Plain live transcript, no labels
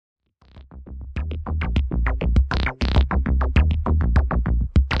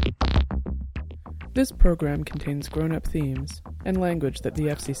This program contains grown-up themes and language that the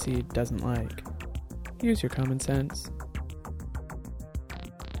FCC doesn't like. Use your common sense.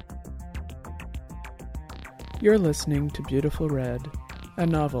 You're listening to Beautiful Red, a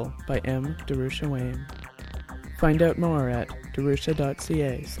novel by M. Darusha Wayne. Find out more at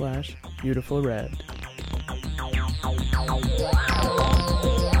darusha.ca/beautifulred.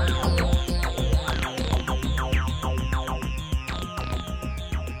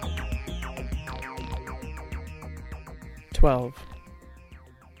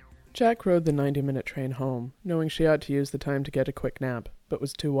 Jack rode the 90-minute train home, knowing she ought to use the time to get a quick nap, but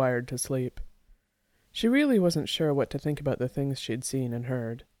was too wired to sleep. She really wasn't sure what to think about the things she'd seen and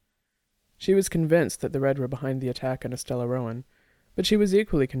heard. She was convinced that the Red were behind the attack on Estella Rowan, but she was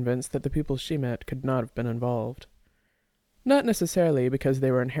equally convinced that the people she met could not have been involved. Not necessarily because they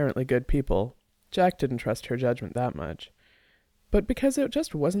were inherently good people. Jack didn't trust her judgment that much. But because it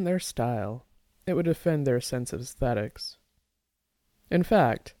just wasn't their style. It would offend their sense of aesthetics. In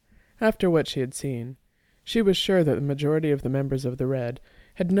fact, after what she had seen, she was sure that the majority of the members of the Red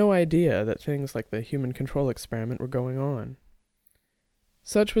had no idea that things like the human control experiment were going on.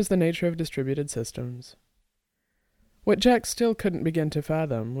 Such was the nature of distributed systems. What Jack still couldn't begin to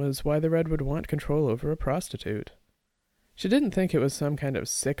fathom was why the Red would want control over a prostitute. She didn't think it was some kind of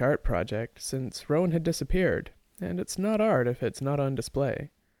sick art project, since Rowan had disappeared, and it's not art if it's not on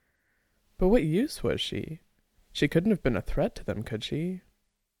display. But what use was she? She couldn't have been a threat to them, could she?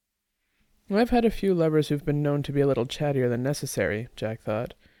 I've had a few lovers who've been known to be a little chattier than necessary, Jack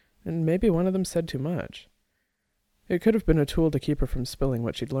thought, and maybe one of them said too much. It could have been a tool to keep her from spilling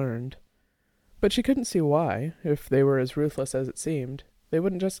what she'd learned. But she couldn't see why, if they were as ruthless as it seemed, they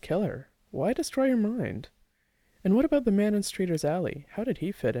wouldn't just kill her. Why destroy her mind? And what about the man in Streeter's Alley? How did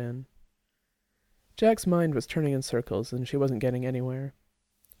he fit in? Jack's mind was turning in circles, and she wasn't getting anywhere.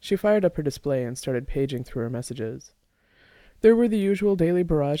 She fired up her display and started paging through her messages. There were the usual daily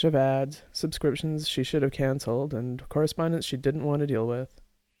barrage of ads, subscriptions she should have cancelled, and correspondence she didn't want to deal with.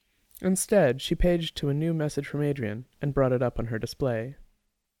 Instead, she paged to a new message from Adrian and brought it up on her display.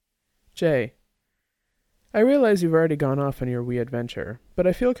 Jay, I realize you've already gone off on your wee adventure, but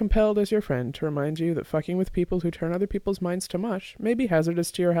I feel compelled as your friend to remind you that fucking with people who turn other people's minds to mush may be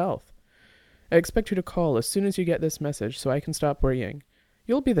hazardous to your health. I expect you to call as soon as you get this message so I can stop worrying.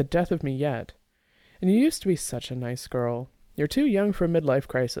 You'll be the death of me yet. And you used to be such a nice girl. You're too young for a midlife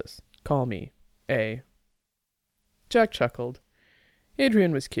crisis. Call me. A. Jack chuckled.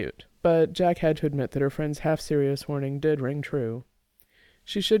 Adrian was cute, but Jack had to admit that her friend's half-serious warning did ring true.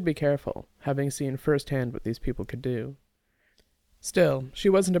 She should be careful, having seen firsthand what these people could do. Still, she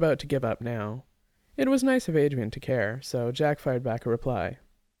wasn't about to give up now. It was nice of Adrian to care, so Jack fired back a reply.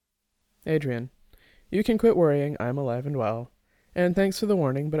 Adrian, you can quit worrying, I'm alive and well. And thanks for the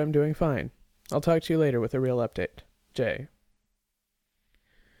warning, but I'm doing fine. I'll talk to you later with a real update. Jay.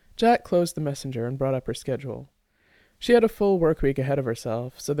 Jack closed the messenger and brought up her schedule. She had a full work week ahead of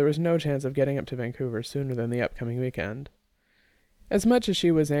herself, so there was no chance of getting up to Vancouver sooner than the upcoming weekend. As much as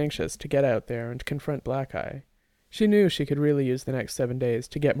she was anxious to get out there and confront Black Eye, she knew she could really use the next 7 days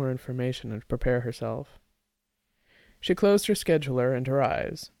to get more information and prepare herself. She closed her scheduler and her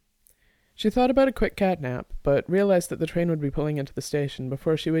eyes. She thought about a quick cat nap, but realized that the train would be pulling into the station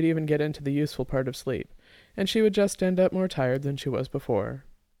before she would even get into the useful part of sleep, and she would just end up more tired than she was before.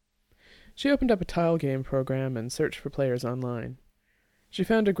 She opened up a tile game program and searched for players online. She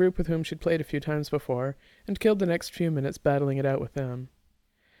found a group with whom she'd played a few times before, and killed the next few minutes battling it out with them.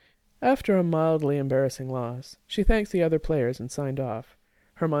 After a mildly embarrassing loss, she thanked the other players and signed off,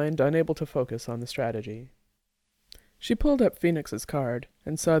 her mind unable to focus on the strategy. She pulled up Phoenix's card,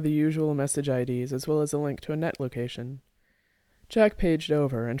 and saw the usual message IDs as well as a link to a net location. Jack paged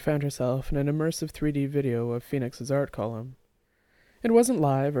over and found herself in an immersive 3D video of Phoenix's art column. It wasn't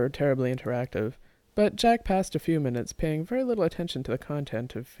live or terribly interactive, but Jack passed a few minutes paying very little attention to the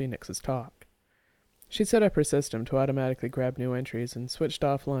content of Phoenix's talk. She set up her system to automatically grab new entries and switched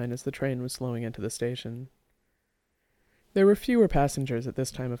offline as the train was slowing into the station. There were fewer passengers at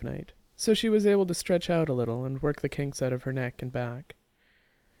this time of night, so she was able to stretch out a little and work the kinks out of her neck and back.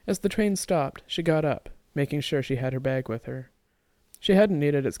 As the train stopped, she got up, making sure she had her bag with her. She hadn't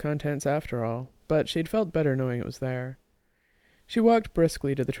needed its contents after all, but she'd felt better knowing it was there. She walked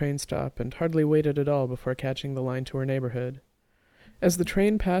briskly to the train stop and hardly waited at all before catching the line to her neighborhood. As the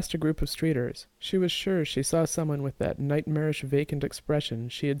train passed a group of streeters, she was sure she saw someone with that nightmarish vacant expression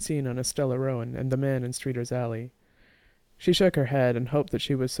she had seen on Estella Rowan and the man in Streeter's Alley. She shook her head and hoped that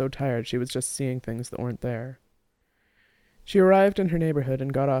she was so tired she was just seeing things that weren't there. She arrived in her neighborhood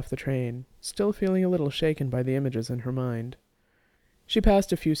and got off the train, still feeling a little shaken by the images in her mind. She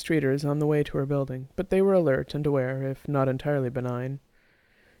passed a few streeters on the way to her building, but they were alert and aware, if not entirely benign.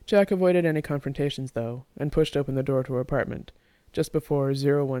 Jack avoided any confrontations, though, and pushed open the door to her apartment, just before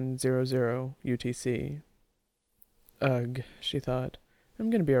 0100 UTC. Ugh, she thought. I'm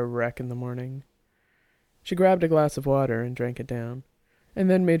going to be a wreck in the morning. She grabbed a glass of water and drank it down, and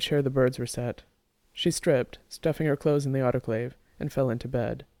then made sure the birds were set. She stripped, stuffing her clothes in the autoclave, and fell into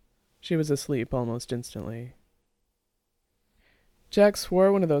bed. She was asleep almost instantly. Jack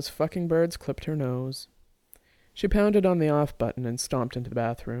swore one of those fucking birds clipped her nose. She pounded on the off button and stomped into the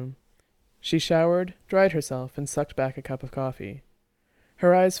bathroom. She showered, dried herself, and sucked back a cup of coffee.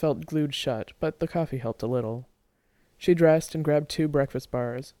 Her eyes felt glued shut, but the coffee helped a little. She dressed and grabbed 2 breakfast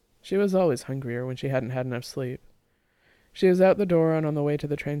bars. She was always hungrier when she hadn't had enough sleep. She was out the door and on the way to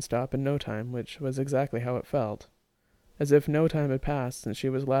the train stop in no time, which was exactly how it felt. As if no time had passed since she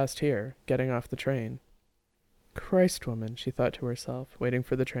was last here, getting off the train. Christ, woman, she thought to herself, waiting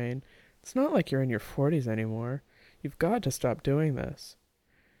for the train. It's not like you're in your 40s anymore. You've got to stop doing this.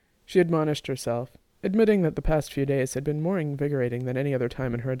 She admonished herself, admitting that the past few days had been more invigorating than any other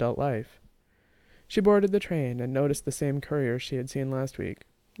time in her adult life. She boarded the train and noticed the same courier she had seen last week,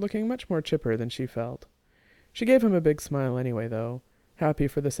 looking much more chipper than she felt. She gave him a big smile anyway, though, happy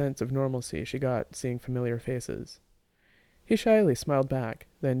for the sense of normalcy she got seeing familiar faces. He shyly smiled back,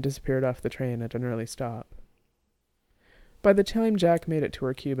 then disappeared off the train at an early stop. By the time Jack made it to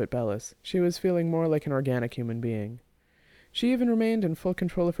her cube at Bellis, she was feeling more like an organic human being. She even remained in full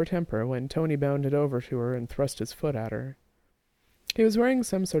control of her temper when Tony bounded over to her and thrust his foot at her. He was wearing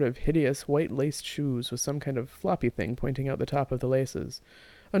some sort of hideous white-laced shoes with some kind of floppy thing pointing out the top of the laces,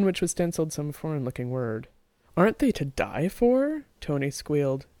 on which was stenciled some foreign-looking word. "Aren't they to die for?" Tony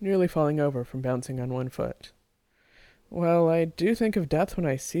squealed, nearly falling over from bouncing on one foot. "Well, I do think of death when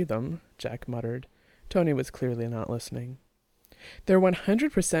I see them," Jack muttered. Tony was clearly not listening. "They're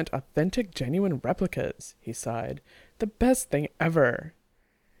 100% authentic, genuine replicas," he sighed. "The best thing ever."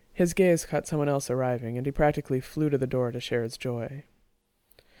 His gaze caught someone else arriving, and he practically flew to the door to share his joy.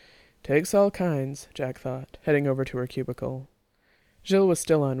 Takes all kinds, Jack thought, heading over to her cubicle. Jill was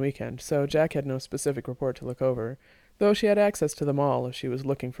still on weekend, so Jack had no specific report to look over, though she had access to them all if she was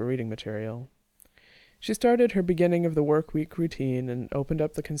looking for reading material. She started her beginning of the work week routine and opened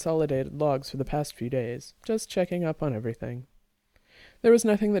up the consolidated logs for the past few days, just checking up on everything. There was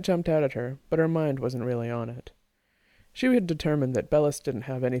nothing that jumped out at her, but her mind wasn't really on it. She had determined that Bellis didn't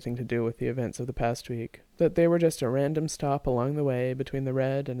have anything to do with the events of the past week, that they were just a random stop along the way between the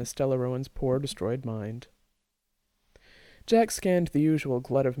Red and Estella Rowan's poor destroyed mind. Jack scanned the usual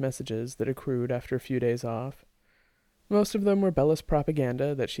glut of messages that accrued after a few days off. Most of them were Bellis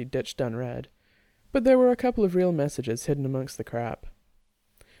propaganda that she ditched unread, but there were a couple of real messages hidden amongst the crap.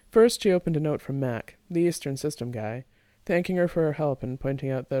 First she opened a note from Mac, the Eastern System guy, thanking her for her help and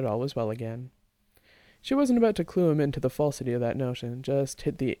pointing out that all was well again. She wasn't about to clue him into the falsity of that notion, just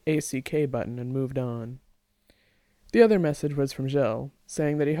hit the ACK button and moved on. The other message was from Jill,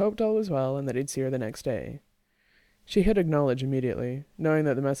 saying that he hoped all was well and that he'd see her the next day. She hit acknowledge immediately, knowing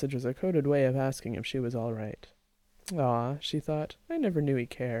that the message was a coded way of asking if she was all right. "Ah," she thought, "I never knew he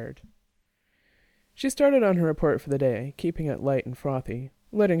cared." She started on her report for the day, keeping it light and frothy,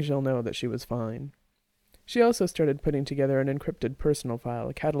 letting Jill know that she was fine. She also started putting together an encrypted personal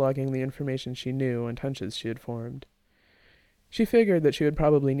file cataloging the information she knew and hunches she had formed. She figured that she would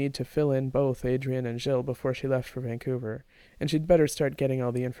probably need to fill in both Adrian and Jill before she left for Vancouver, and she'd better start getting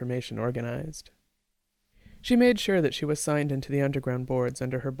all the information organized. She made sure that she was signed into the underground boards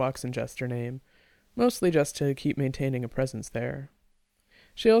under her box ingester name, mostly just to keep maintaining a presence there.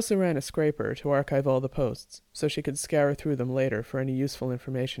 She also ran a scraper to archive all the posts, so she could scour through them later for any useful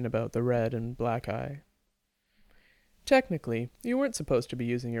information about the Red and Black Eye. Technically, you weren't supposed to be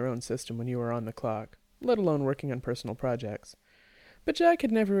using your own system when you were on the clock, let alone working on personal projects. But Jack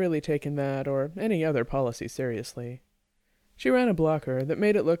had never really taken that or any other policy seriously. She ran a blocker that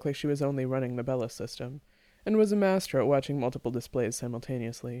made it look like she was only running the Bellis system, and was a master at watching multiple displays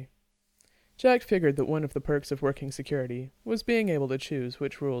simultaneously. Jack figured that one of the perks of working security was being able to choose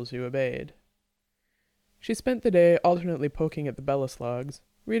which rules you obeyed. She spent the day alternately poking at the Bellis logs,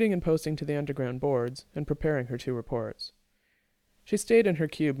 reading and posting to the underground boards, and preparing her 2 reports. She stayed in her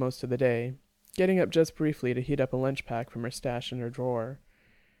cube most of the day, getting up just briefly to heat up a lunch pack from her stash in her drawer.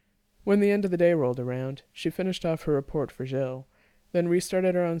 When the end of the day rolled around, she finished off her report for Jill, then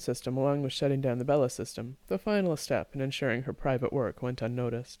restarted her own system along with shutting down the Bellis system, the final step in ensuring her private work went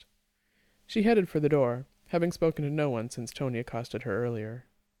unnoticed. She headed for the door, having spoken to no one since Tony accosted her earlier.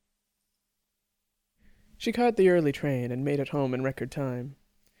 She caught the early train and made it home in record time.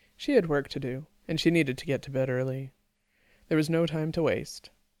 She had work to do, and she needed to get to bed early. There was no time to waste.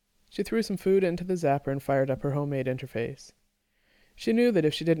 She threw some food into the zapper and fired up her homemade interface. She knew that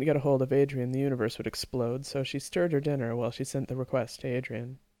if she didn't get a hold of Adrian, the universe would explode, so she stirred her dinner while she sent the request to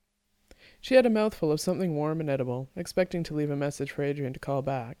Adrian. She had a mouthful of something warm and edible, expecting to leave a message for Adrian to call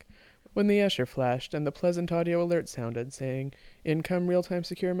back, when the Escher flashed and the pleasant audio alert sounded, saying, "Income real-time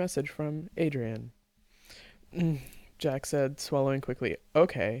secure message from Adrian." Jack said, swallowing quickly.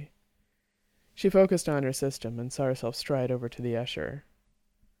 "Okay." She focused on her system and saw herself stride over to the Escher.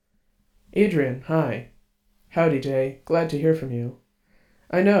 "Adrian, hi." "Howdy, Jay. Glad to hear from you.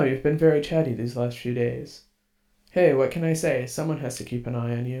 I know, you've been very chatty these last few days. Hey, what can I say? Someone has to keep an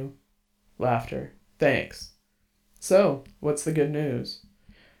eye on you." Laughter. "Thanks. So, what's the good news?"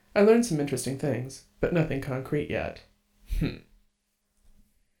 "I learned some interesting things, but nothing concrete yet."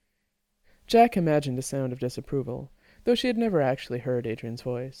 Jack imagined a sound of disapproval, though she had never actually heard Adrian's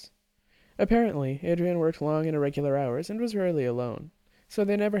voice. Apparently, Adrian worked long and irregular hours and was rarely alone, so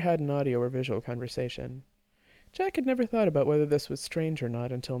they never had an audio or visual conversation. Jack had never thought about whether this was strange or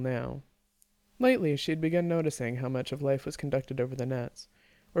not until now. Lately, she had begun noticing how much of life was conducted over the nets,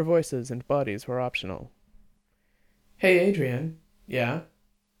 where voices and bodies were optional. "Hey, Adrian." "Yeah?"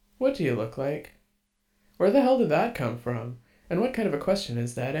 "What do you look like?" "Where the hell did that come from? And what kind of a question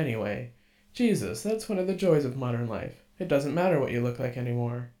is that, anyway? Jesus, that's one of the joys of modern life. It doesn't matter what you look like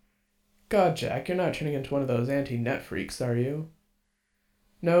anymore. God, Jack, you're not turning into one of those anti-net freaks, are you?"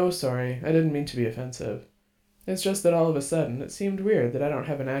 "No, sorry, I didn't mean to be offensive. It's just that all of a sudden it seemed weird that I don't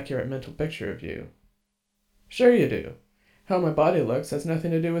have an accurate mental picture of you." "Sure you do. How my body looks has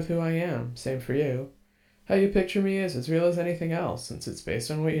nothing to do with who I am, same for you. How you picture me is as real as anything else, since it's based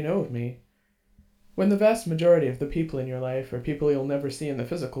on what you know of me. When the vast majority of the people in your life are people you'll never see in the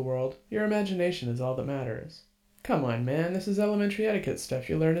physical world, your imagination is all that matters. Come on, man, this is elementary etiquette stuff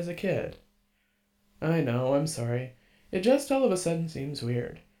you learn as a kid." "I know, I'm sorry. It just all of a sudden seems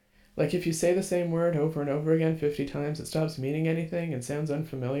weird. Like if you say the same word over and over again 50 times, it stops meaning anything and sounds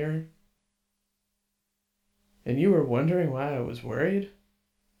unfamiliar." "And you were wondering why I was worried?"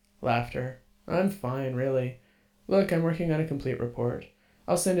 Laughter. "I'm fine, really. Look, I'm working on a complete report.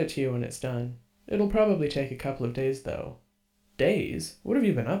 I'll send it to you when it's done. It'll probably take a couple of days, though." "Days? What have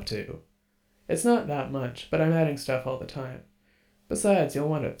you been up to?" "It's not that much, but I'm adding stuff all the time. Besides, you'll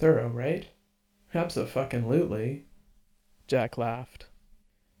want it thorough, right?" "Abso-fucking-lutely." Jack laughed.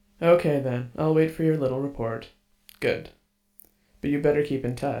 "Okay, then. I'll wait for your little report." "Good. But you better keep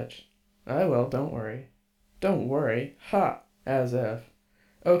in touch." "I will, don't worry." "Don't worry? Ha! As if.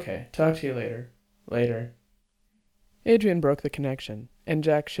 Okay, talk to you later." "Later." Adrian broke the connection, and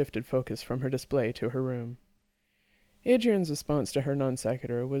Jack shifted focus from her display to her room. Adrian's response to her non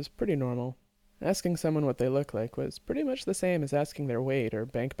sequitur was pretty normal. Asking someone what they look like was pretty much the same as asking their weight or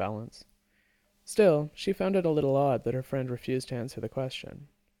bank balance. Still, she found it a little odd that her friend refused to answer the question.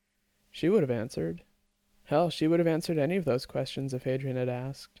 She would have answered. Hell, she would have answered any of those questions if Adrian had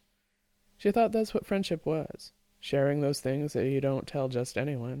asked. She thought that's what friendship was, sharing those things that you don't tell just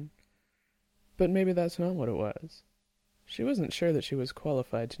anyone. But maybe that's not what it was. She wasn't sure that she was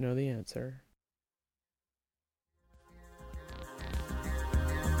qualified to know the answer.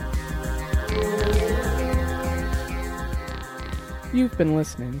 You've been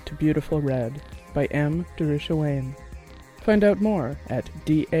listening to Beautiful Red by M. Darusha Wayne. Find out more at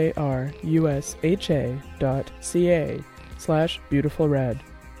darusha.ca/beautifulred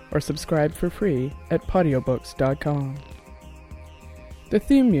or subscribe for free at podiobooks.com. The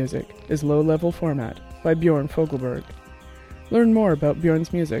theme music is Low Level Format by Bjorn Fogelberg. Learn more about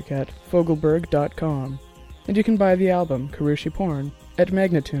Bjorn's music at fogelberg.com, and you can buy the album Karushi Porn at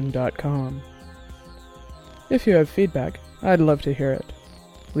magnatune.com. If you have feedback, I'd love to hear it.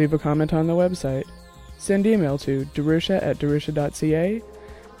 Leave a comment on the website. Send email to darusha@darusha.ca,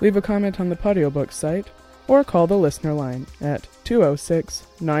 leave a comment on the Podiobooks site, or call the listener line at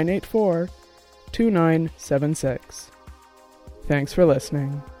 206-984-2976. Thanks for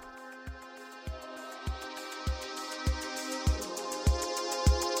listening.